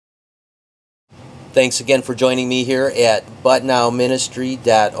Thanks again for joining me here at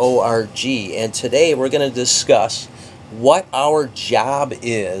butnowministry.org. And today we're going to discuss what our job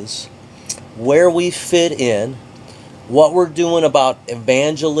is, where we fit in, what we're doing about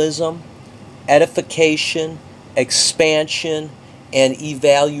evangelism, edification, expansion, and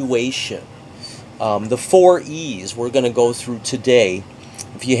evaluation. The 4 E's we're going to go through today.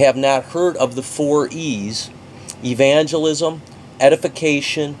 If you have not heard of the 4 E's, evangelism,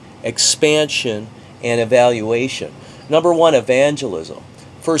 edification, expansion, and evaluation. Number 1, evangelism.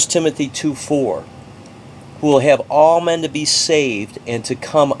 1 Timothy 2:4, who will have all men to be saved and to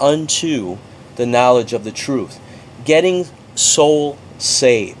come unto the knowledge of the truth. Getting soul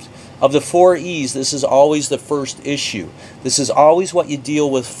saved. Of the 4 E's, this is always the first issue. This is always what you deal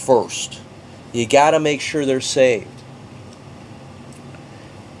with first. You got to make sure they're saved.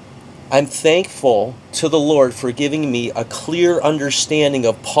 I'm thankful to the Lord for giving me a clear understanding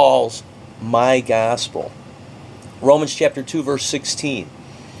of Paul's my gospel. Romans chapter 2 verse 16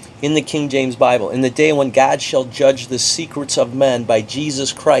 in the King James Bible. In the day when God shall judge the secrets of men by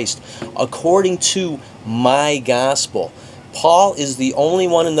Jesus Christ according to my gospel. Paul is the only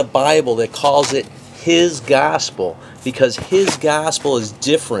one in the Bible that calls it his gospel, because his gospel is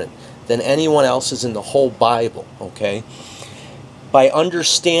different than anyone else's in the whole Bible, okay? By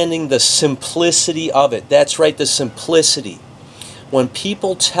understanding the simplicity of it. That's right, the simplicity. When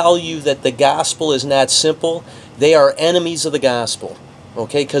people tell you that the gospel is not simple, they are enemies of the gospel,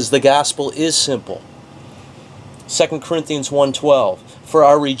 okay? Because the gospel is simple. 2 Corinthians 1:12, for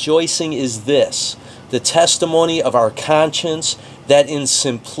our rejoicing is this, the testimony of our conscience, that in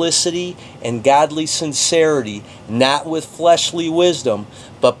simplicity and godly sincerity, not with fleshly wisdom,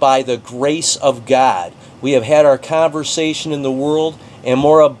 but by the grace of God, we have had our conversation in the world, and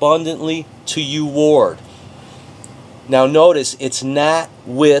more abundantly to you ward. Now notice, it's not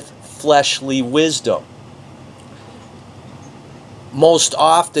with fleshly wisdom. Most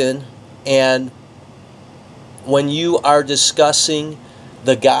often, and when you are discussing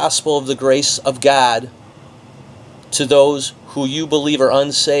the gospel of the grace of God to those who you believe are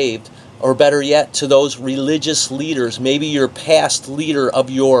unsaved, or better yet, to those religious leaders, maybe your past leader of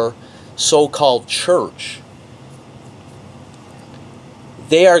your so-called church,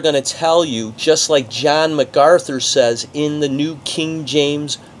 they are going to tell you, just like John MacArthur says in the New King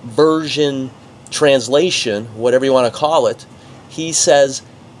James Version translation, whatever you want to call it, he says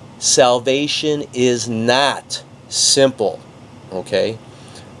salvation is not simple. Okay?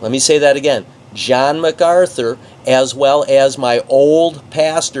 Let me say that again. John MacArthur, as well as my old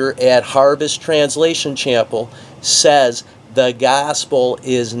pastor at Harvest Translation Chapel, says the gospel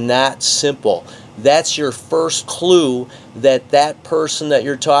is not simple. That's your first clue that that person that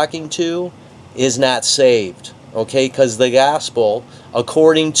you're talking to is not saved. Okay? Because the gospel,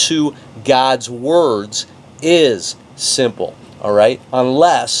 according to God's words, is simple. All right?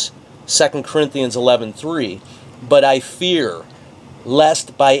 Unless 2 Corinthians 11:3, but I fear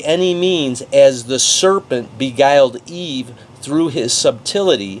lest by any means, as the serpent beguiled Eve through his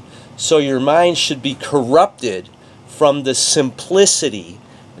subtlety, so your mind should be corrupted from the simplicity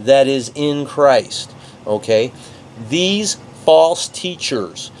that is in Christ. Okay? These false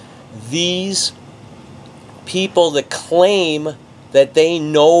teachers, these people that claim that they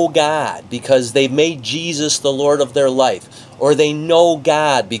know God because they've made Jesus the Lord of their life, or they know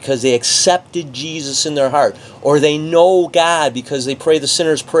God because they accepted Jesus in their heart, or they know God because they pray the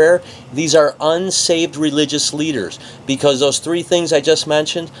sinner's prayer, these are unsaved religious leaders, because those 3 things I just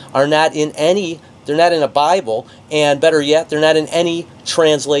mentioned are not in any, they're not in a Bible, and better yet, they're not in any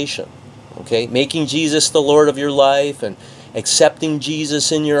translation. Okay? Making Jesus the Lord of your life, and accepting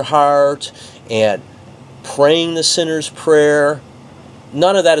Jesus in your heart, and praying the sinner's prayer,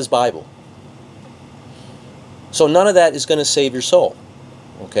 none of that is Bible. So none of that is going to save your soul.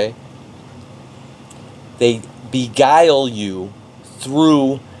 Okay? They beguile you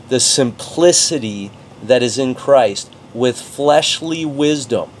through the simplicity that is in Christ with fleshly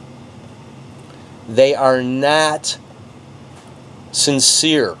wisdom. They are not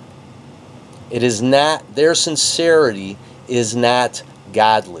sincere. It is not, their sincerity is not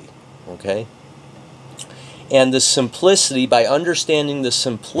godly. Okay? And the simplicity, by understanding the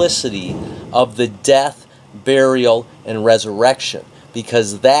simplicity of the death, burial, and resurrection,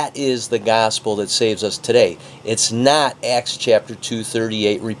 because that is the gospel that saves us today. It's not Acts chapter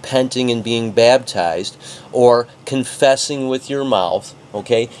 2:38, repenting and being baptized, or confessing with your mouth.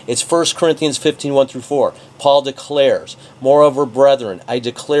 Okay? It's 1 Corinthians 15:1-4. Paul declares, moreover, brethren, I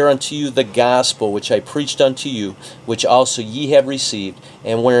declare unto you the gospel which I preached unto you, which also ye have received,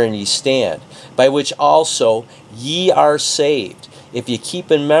 and wherein ye stand, by which also ye are saved, if ye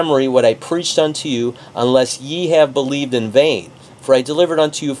keep in memory what I preached unto you, unless ye have believed in vain. For I delivered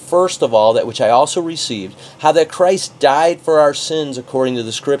unto you first of all that which I also received, how that Christ died for our sins according to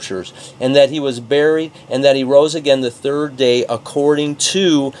the Scriptures, and that he was buried, and that he rose again the third day according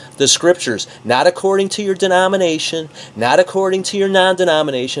to the Scriptures. Not according to your denomination, not according to your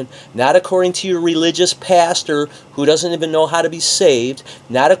non-denomination, not according to your religious pastor who doesn't even know how to be saved,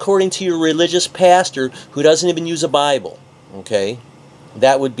 not according to your religious pastor who doesn't even use a Bible. Okay?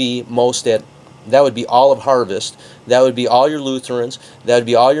 That would be all of Harvest. That would be all your Lutherans. That would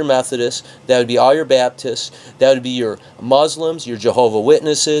be all your Methodists. That would be all your Baptists. That would be your Muslims, your Jehovah's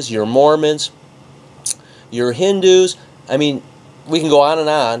Witnesses, your Mormons, your Hindus. I mean, we can go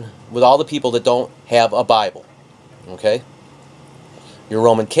on with all the people that don't have a Bible. Okay? Your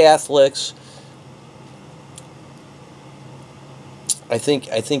Roman Catholics. I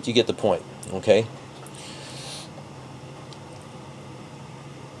think you get the point. Okay?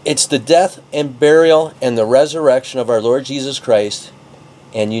 It's the death and burial and the resurrection of our Lord Jesus Christ,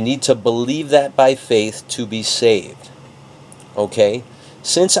 and you need to believe that by faith to be saved. Okay?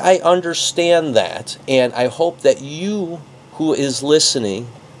 Since I understand that, and I hope that you who is listening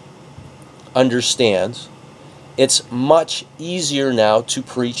understands, it's much easier now to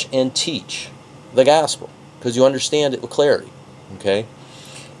preach and teach the gospel because you understand it with clarity. Okay?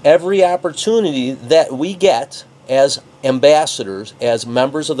 Every opportunity that we get as ambassadors, as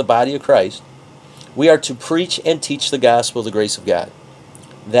members of the body of Christ, we are to preach and teach the gospel of the grace of God.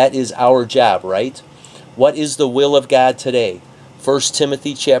 That is our job, right? What is the will of God today? 1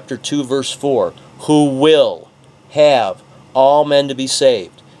 Timothy chapter 2, verse 4. Who will have all men to be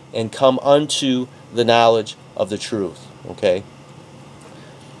saved and come unto the knowledge of the truth. Okay?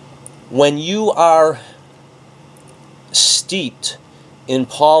 When you are steeped in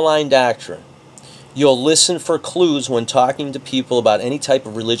Pauline doctrine, you'll listen for clues when talking to people about any type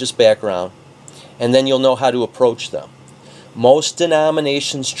of religious background, and then you'll know how to approach them. Most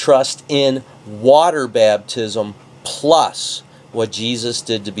denominations trust in water baptism plus what Jesus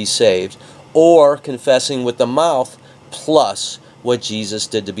did to be saved, or confessing with the mouth plus what Jesus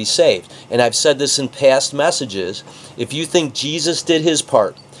did to be saved. And I've said this in past messages. If you think Jesus did his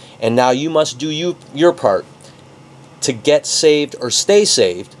part, and now you must do your part to get saved or stay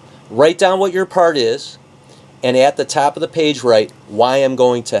saved, write down what your part is, and at the top of the page write, why I'm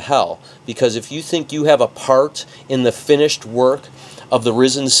going to hell. Because if you think you have a part in the finished work of the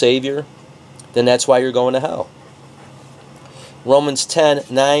risen Savior, then that's why you're going to hell. Romans 10,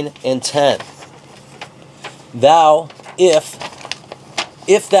 9 and 10. Thou,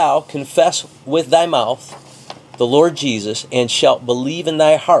 if thou confess with thy mouth the Lord Jesus, and shalt believe in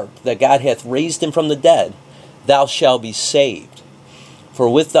thy heart that God hath raised him from the dead, thou shalt be saved. For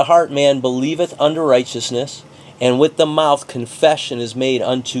with the heart man believeth unto righteousness, and with the mouth confession is made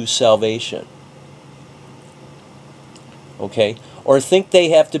unto salvation. Okay? Or think they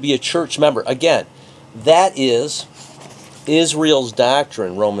have to be a church member. Again, that is Israel's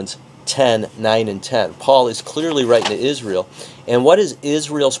doctrine, Romans 10, 9, and 10. Paul is clearly writing to Israel. And what does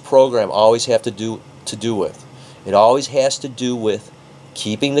Israel's program always have to do with? It always has to do with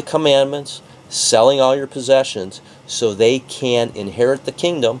keeping the commandments, selling all your possessions, so they can inherit the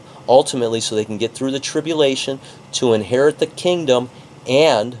kingdom, ultimately so they can get through the tribulation to inherit the kingdom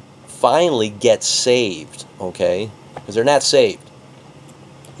and finally get saved, okay? Because they're not saved.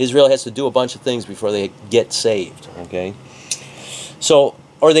 Israel has to do a bunch of things before they get saved, okay? So,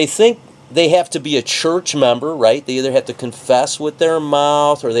 or they think they have to be a church member, right? They either have to confess with their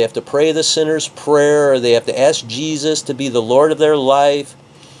mouth, or they have to pray the sinner's prayer, or they have to ask Jesus to be the Lord of their life,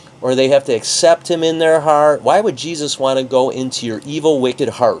 or they have to accept him in their heart. Why would Jesus want to go into your evil, wicked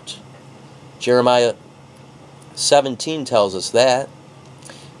heart? Jeremiah 17 tells us that.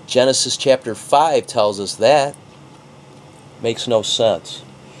 Genesis chapter 5 tells us that. Makes no sense.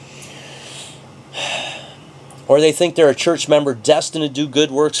 Or they think they're a church member destined to do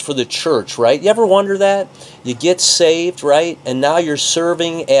good works for the church, right? You ever wonder that? You get saved, right? And now you're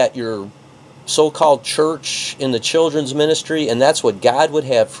serving at your so-called church in the children's ministry, and that's what God would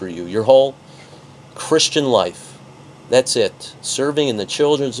have for you, your whole Christian life. That's it. Serving in the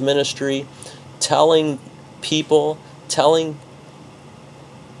children's ministry, telling people, telling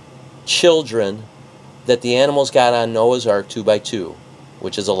children that the animals got on Noah's Ark 2 by 2,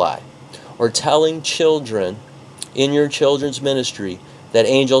 which is a lie. Or telling children in your children's ministry that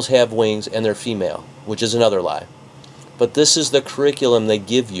angels have wings and they're female, which is another lie. But this is the curriculum they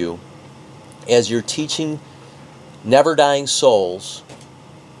give you as you're teaching never-dying souls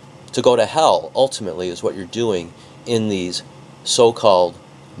to go to hell, ultimately, is what you're doing in these so-called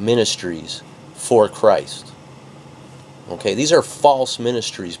ministries for Christ. Okay, these are false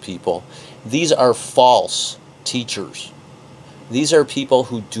ministries, people. These are false teachers. These are people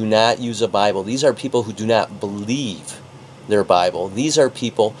who do not use a Bible. These are people who do not believe their Bible. These are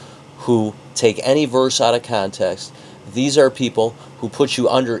people who take any verse out of context. These are people who put you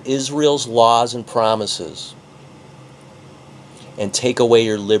under Israel's laws and promises and take away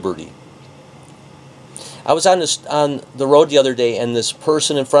your liberty. I was on the road the other day, and this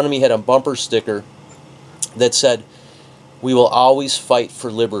person in front of me had a bumper sticker that said, "We will always fight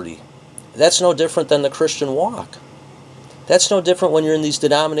for liberty." That's no different than the Christian walk. That's no different when you're in these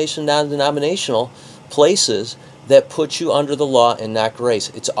non-denominational places that put you under the law and not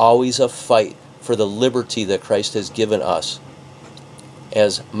grace. It's always a fight for the liberty that Christ has given us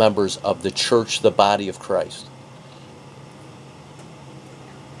as members of the church, the body of Christ.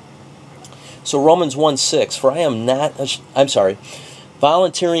 So Romans 1:6, for I am not,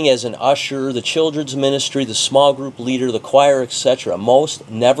 volunteering as an usher, the children's ministry, the small group leader, the choir, etc. Most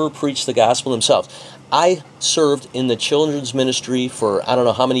never preach the gospel themselves. I served in the children's ministry for I don't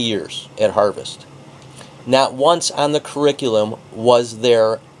know how many years at Harvest. Not once on the curriculum was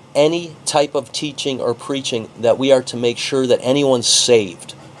there any type of teaching or preaching that we are to make sure that anyone's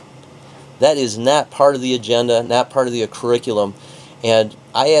saved. That is not part of the agenda, not part of the curriculum. And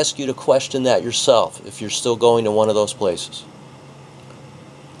I ask you to question that yourself if you're still going to one of those places.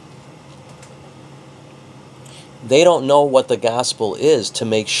 They don't know what the gospel is to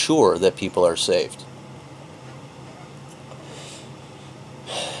make sure that people are saved.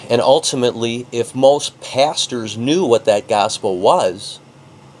 And ultimately, if most pastors knew what that gospel was,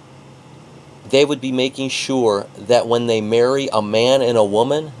 they would be making sure that when they marry a man and a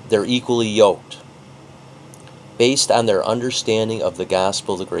woman, they're equally yoked, based on their understanding of the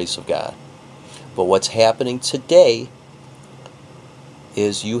gospel, the grace of God. But what's happening today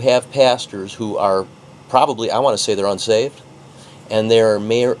is you have pastors who are probably, I want to say they're unsaved, and they're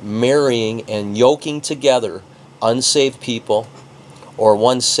marrying and yoking together unsaved people, or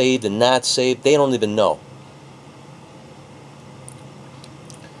one saved and not saved. They don't even know.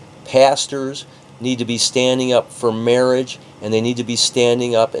 Pastors need to be standing up for marriage, and they need to be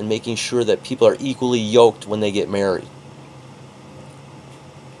standing up and making sure that people are equally yoked when they get married.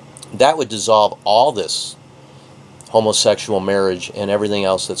 That would dissolve all this homosexual marriage and everything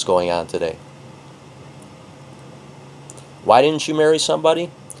else that's going on today. Why didn't you marry somebody?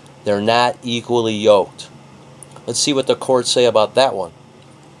 They're not equally yoked. Let's see what the courts say about that one.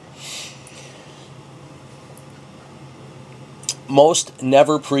 Most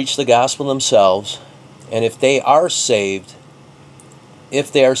never preach the gospel themselves, and if they are saved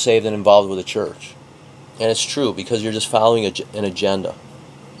and involved with a church. And it's true, because you're just following an agenda.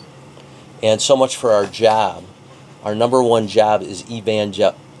 And so much for our job. Our number one job is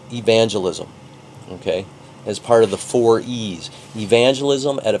evangelism. Okay? As part of the 4 E's.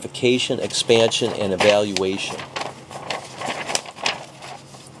 Evangelism, edification, expansion, and evaluation.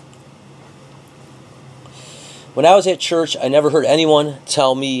 When I was at church, I never heard anyone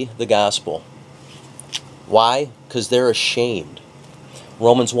tell me the gospel. Why? Because they're ashamed.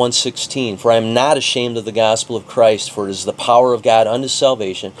 Romans 1:16, for I am not ashamed of the gospel of Christ, for it is the power of God unto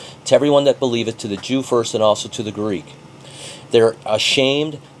salvation to everyone that believeth, to the Jew first and also to the Greek. They're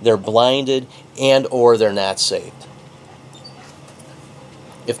ashamed, they're blinded, and or they're not saved.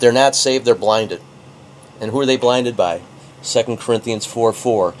 If they're not saved, they're blinded. And who are they blinded by? 2 Corinthians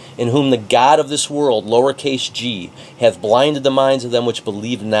 4:4, in whom the God of this world, lowercase g, hath blinded the minds of them which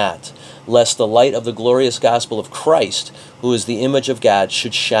believe not, lest the light of the glorious gospel of Christ, who is the image of God,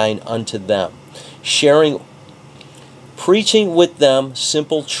 should shine unto them. Preaching with them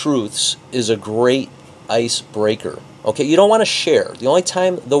simple truths is a great icebreaker. Okay, you don't want to share. The only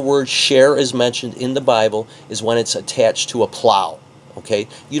time the word share is mentioned in the Bible is when it's attached to a plow. Okay,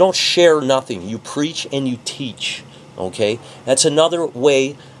 you don't share nothing. You preach and you teach. Okay, that's another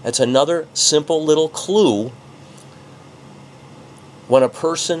way, that's another simple little clue. When a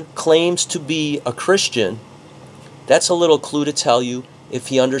person claims to be a Christian, that's a little clue to tell you if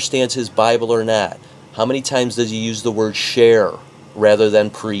he understands his Bible or not. How many times does he use the word share rather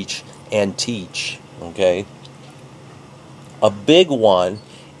than preach and teach? Okay, a big one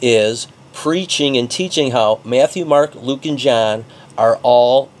is preaching and teaching how Matthew, Mark, Luke, and John are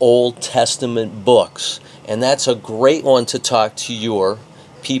all Old Testament books. And that's a great one to talk to your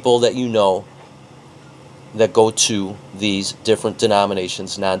people that you know that go to these different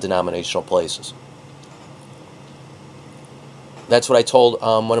denominations, non-denominational places. That's what I told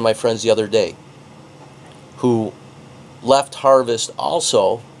one of my friends the other day, who left Harvest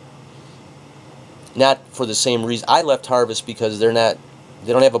also, not for the same reason. I left Harvest because they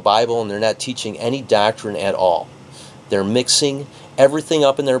don't have a Bible and they're not teaching any doctrine at all. They're mixing everything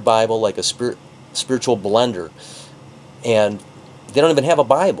up in their Bible like a spiritual blender. And they don't even have a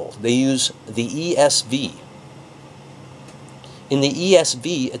Bible. They use the ESV. In the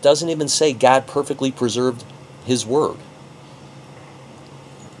ESV, it doesn't even say God perfectly preserved His Word.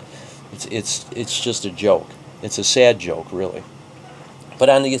 It's just a joke. It's a sad joke, really. But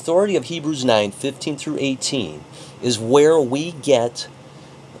on the authority of Hebrews 9, 15 through 18, is where we get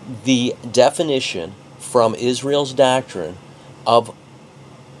the definition from Israel's doctrine of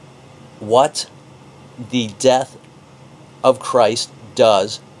what the death of Christ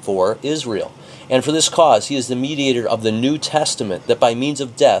does for Israel. And for this cause he is the mediator of the New Testament, that by means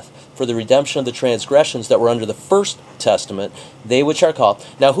of death, for the redemption of the transgressions that were under the first testament, they which are called.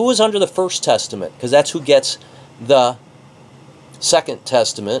 Now who is under the first testament? Because that's who gets the second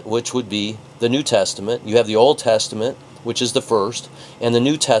testament, which would be the New Testament. You have the Old Testament, which is the first, and the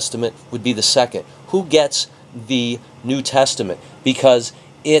New Testament would be the second. Who gets the New Testament? Because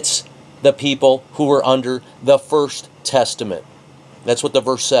it's the people who were under the first testament. That's what the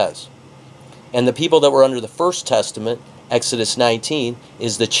verse says. And the people that were under the first testament, Exodus 19,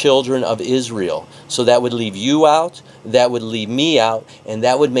 is the children of Israel. So that would leave you out, that would leave me out, and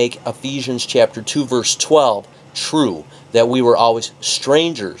that would make Ephesians chapter 2, verse 12 true, that we were always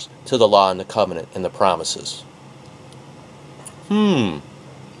strangers to the law and the covenant and the promises.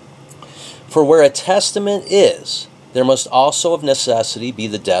 For where a testament is, there must also of necessity be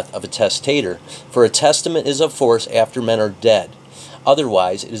the death of a testator. For a testament is of force after men are dead.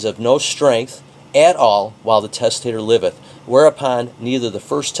 Otherwise it is of no strength at all while the testator liveth, whereupon neither the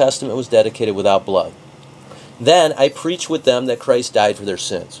first testament was dedicated without blood. Then I preach with them that Christ died for their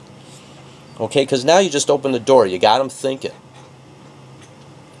sins. Okay, because now you just open the door. You got them thinking.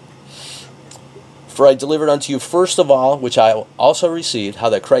 For I delivered unto you first of all, which I also received, how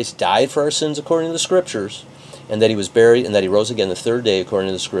that Christ died for our sins according to the Scriptures, and that He was buried, and that He rose again the third day according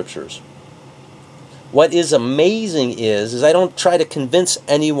to the Scriptures. What is amazing is I don't try to convince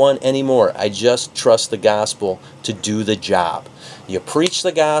anyone anymore. I just trust the gospel to do the job. You preach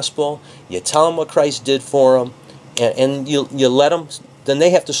the gospel, you tell them what Christ did for them, and you let them, then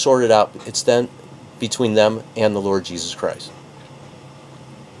they have to sort it out. It's then between them and the Lord Jesus Christ.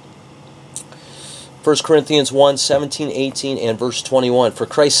 1 Corinthians 1, 17, 18, and verse 21. For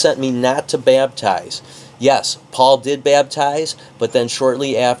Christ sent me not to baptize. Yes, Paul did baptize, but then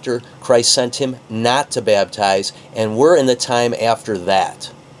shortly after, Christ sent him not to baptize, and we're in the time after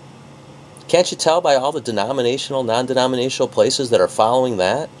that. Can't you tell by all the denominational, non-denominational places that are following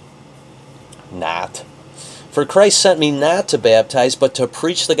that? Not. For Christ sent me not to baptize, but to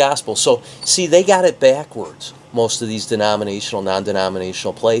preach the gospel. So, see, they got it backwards, most of these denominational,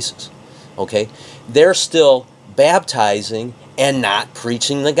 non-denominational places. Okay? They're still baptizing and not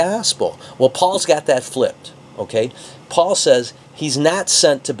preaching the gospel. Well, Paul's got that flipped. Okay? Paul says he's not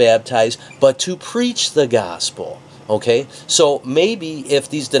sent to baptize, but to preach the gospel. Okay? So maybe if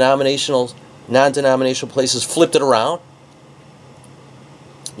these denominational, non-denominational places flipped it around,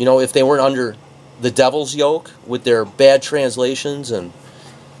 you know, if they weren't under the devil's yoke with their bad translations and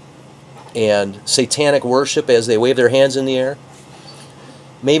satanic worship as they wave their hands in the air,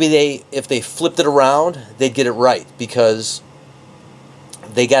 maybe if they flipped it around, they'd get it right, because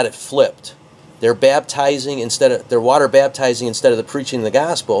they got it flipped. They're baptizing they're water baptizing instead of the preaching the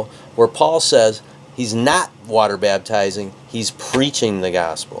gospel, where Paul says he's not water baptizing, he's preaching the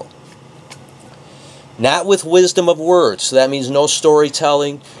gospel. Not with wisdom of words. So that means no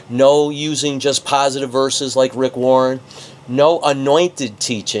storytelling, no using just positive verses like Rick Warren, no anointed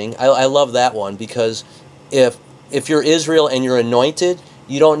teaching. I love that one, because if you're Israel and you're anointed,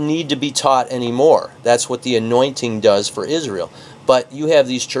 you don't need to be taught anymore. That's what the anointing does for Israel. But you have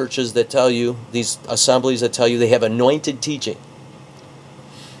these churches that tell you, these assemblies that tell you they have anointed teaching.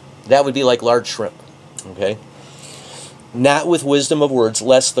 That would be like large shrimp. Okay? Not with wisdom of words,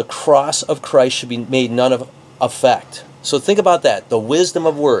 lest the cross of Christ should be made none of effect. So think about that, the wisdom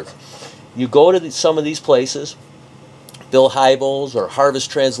of words. You go to some of these places, Bill Hybels or Harvest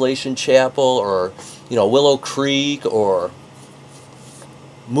Translation Chapel or Willow Creek or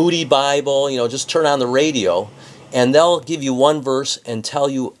Moody Bible, just turn on the radio and they'll give you one verse and tell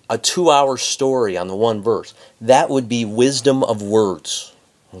you a 2-hour story on the one verse. That would be wisdom of words.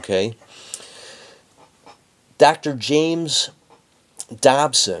 Okay? Dr. James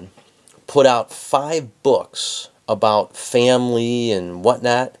Dobson put out 5 books about family and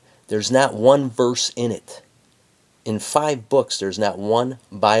whatnot. There's not one verse in it. In 5 books, there's not one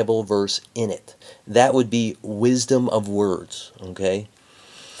Bible verse in it. That would be wisdom of words. Okay?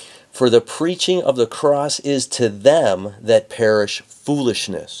 For the preaching of the cross is to them that perish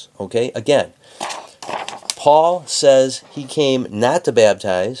foolishness. Okay? Again, Paul says he came not to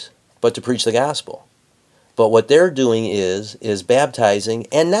baptize, but to preach the gospel. But what they're doing is baptizing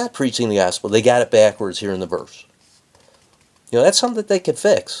and not preaching the gospel. They got it backwards here in the verse. That's something that they could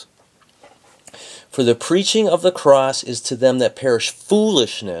fix. For the preaching of the cross is to them that perish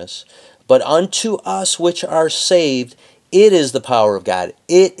foolishness, but unto us which are saved, it is the power of God.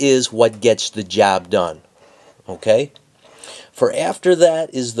 It is what gets the job done. Okay? For after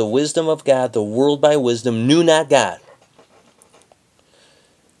that is the wisdom of God. The world by wisdom knew not God.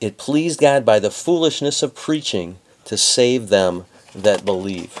 It pleased God by the foolishness of preaching to save them that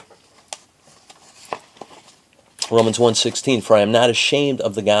believe. Romans 1:16, for I am not ashamed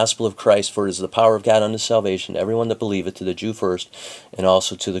of the gospel of Christ, for it is the power of God unto salvation, to everyone that believeth, to the Jew first, and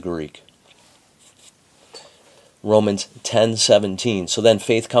also to the Greek. Romans 10:17, so then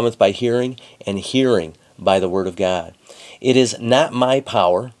faith cometh by hearing, and hearing by the word of God. It is not my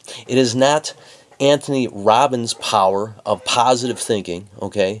power. It is not Anthony Robbins' power of positive thinking,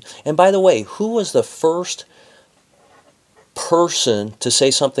 okay? And by the way, who was the first person to say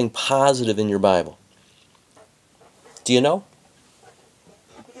something positive in your Bible? Do you know?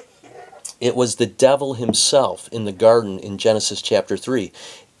 It was the devil himself in the garden in Genesis chapter 3.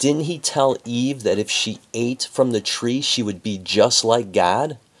 Didn't he tell Eve that if she ate from the tree, she would be just like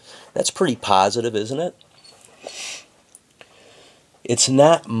God? That's pretty positive, isn't it? It's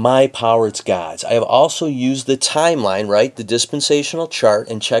not my power, it's God's. I have also used the timeline, right? The dispensational chart,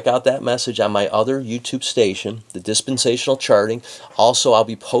 and check out that message on my other YouTube station, the dispensational charting. Also, I'll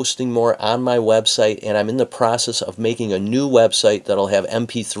be posting more on my website, and I'm in the process of making a new website that'll have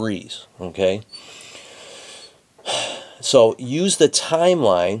MP3s, okay? So use the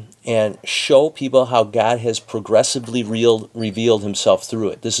timeline and show people how God has progressively revealed himself through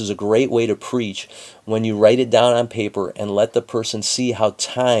it. This is a great way to preach when you write it down on paper and let the person see how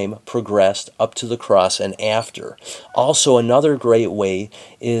time progressed up to the cross and after. Also, another great way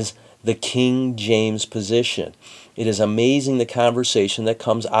is the King James position. It is amazing the conversation that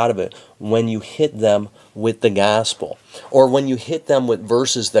comes out of it when you hit them with the gospel, or when you hit them with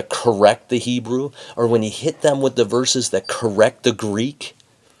verses that correct the Hebrew, or when you hit them with the verses that correct the Greek,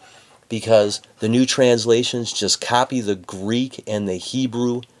 because the new translations just copy the Greek and the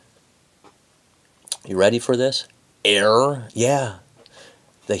Hebrew. You ready for this? Error? Yeah.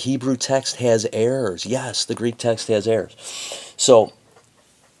 The Hebrew text has errors. Yes, the Greek text has errors. So,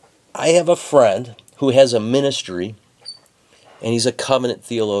 I have a friend who has a ministry, and he's a covenant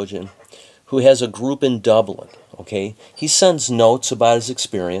theologian, who has a group in Dublin, okay? He sends notes about his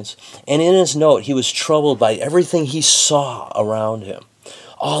experience, and in his note, he was troubled by everything he saw around him,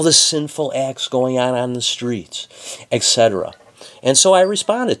 all the sinful acts going on the streets, etc. And so I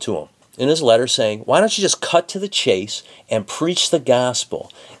responded to him in his letter saying, why don't you just cut to the chase and preach the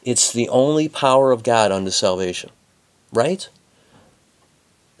gospel? It's the only power of God unto salvation, right?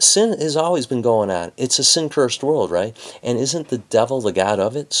 Sin has always been going on. It's a sin-cursed world, right? And isn't the devil the god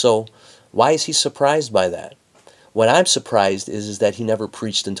of it? So why is he surprised by that? What I'm surprised is that he never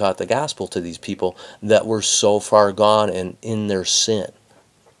preached and taught the gospel to these people that were so far gone and in their sin.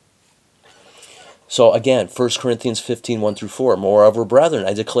 So again, 1 Corinthians 15, 1 through 4. Moreover, brethren,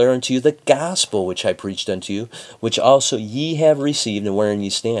 I declare unto you the gospel which I preached unto you, which also ye have received, and wherein ye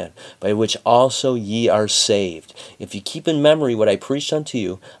stand, by which also ye are saved. If ye keep in memory what I preached unto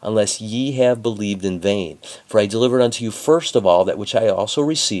you, unless ye have believed in vain. For I delivered unto you first of all that which I also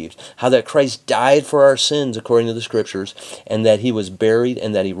received, how that Christ died for our sins according to the Scriptures, and that he was buried,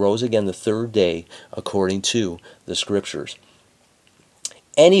 and that he rose again the third day according to the Scriptures.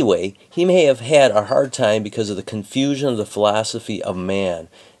 Anyway, he may have had a hard time because of the confusion of the philosophy of man.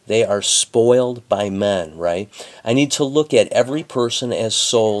 They are spoiled by men, right? I need to look at every person as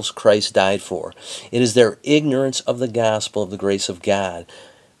souls Christ died for. It is their ignorance of the gospel of the grace of God.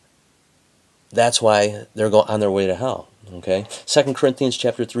 That's why they're on their way to hell, okay? 2 Corinthians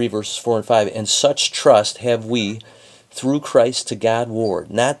chapter 3, verses 4 and 5. And such trust have we through Christ to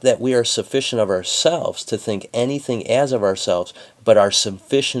Godward, not that we are sufficient of ourselves to think anything as of ourselves, but our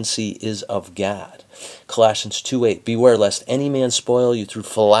sufficiency is of God. Colossians 2:8, beware lest any man spoil you through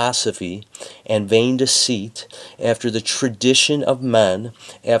philosophy and vain deceit, after the tradition of men,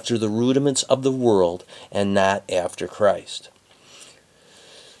 after the rudiments of the world, and not after Christ.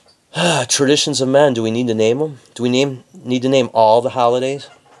 Traditions of men, do we need to name them? Do we need to name all the holidays?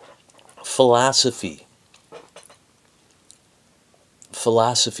 Philosophy,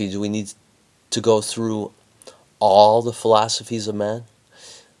 do we need to go through all the philosophies of men?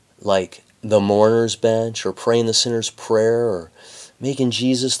 Like the mourner's bench, or praying the sinner's prayer, or making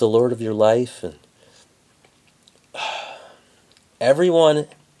Jesus the Lord of your life? And everyone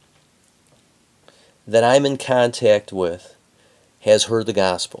that I'm in contact with has heard the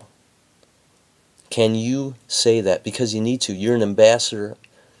gospel? Can you say that? Because you need to. You're an ambassador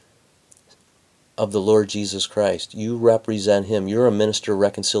of the Lord Jesus Christ. You represent Him. You're a minister of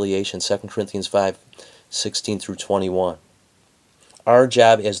reconciliation, 2 Corinthians 5:16 through 21. Our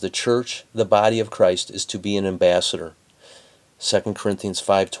job as the church, the body of Christ, is to be an ambassador, 2 Corinthians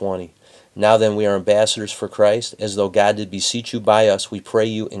 5:20. Now then, we are ambassadors for Christ, as though God did beseech you by us. We pray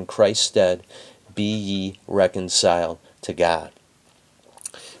you in Christ's stead, be ye reconciled to God.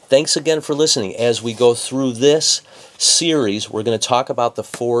 Thanks again for listening. As we go through this series, we're going to talk about the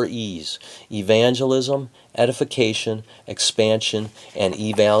 4 E's: evangelism, edification, expansion, and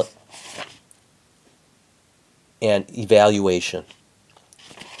evaluation.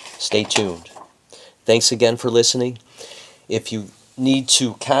 Stay tuned. Thanks again for listening. If you need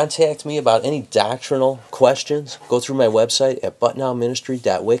to contact me about any doctrinal questions, go through my website at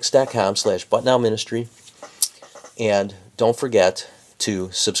butnowministry.wix.com/butnowministry. And don't forget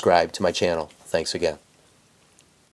to subscribe to my channel. Thanks again.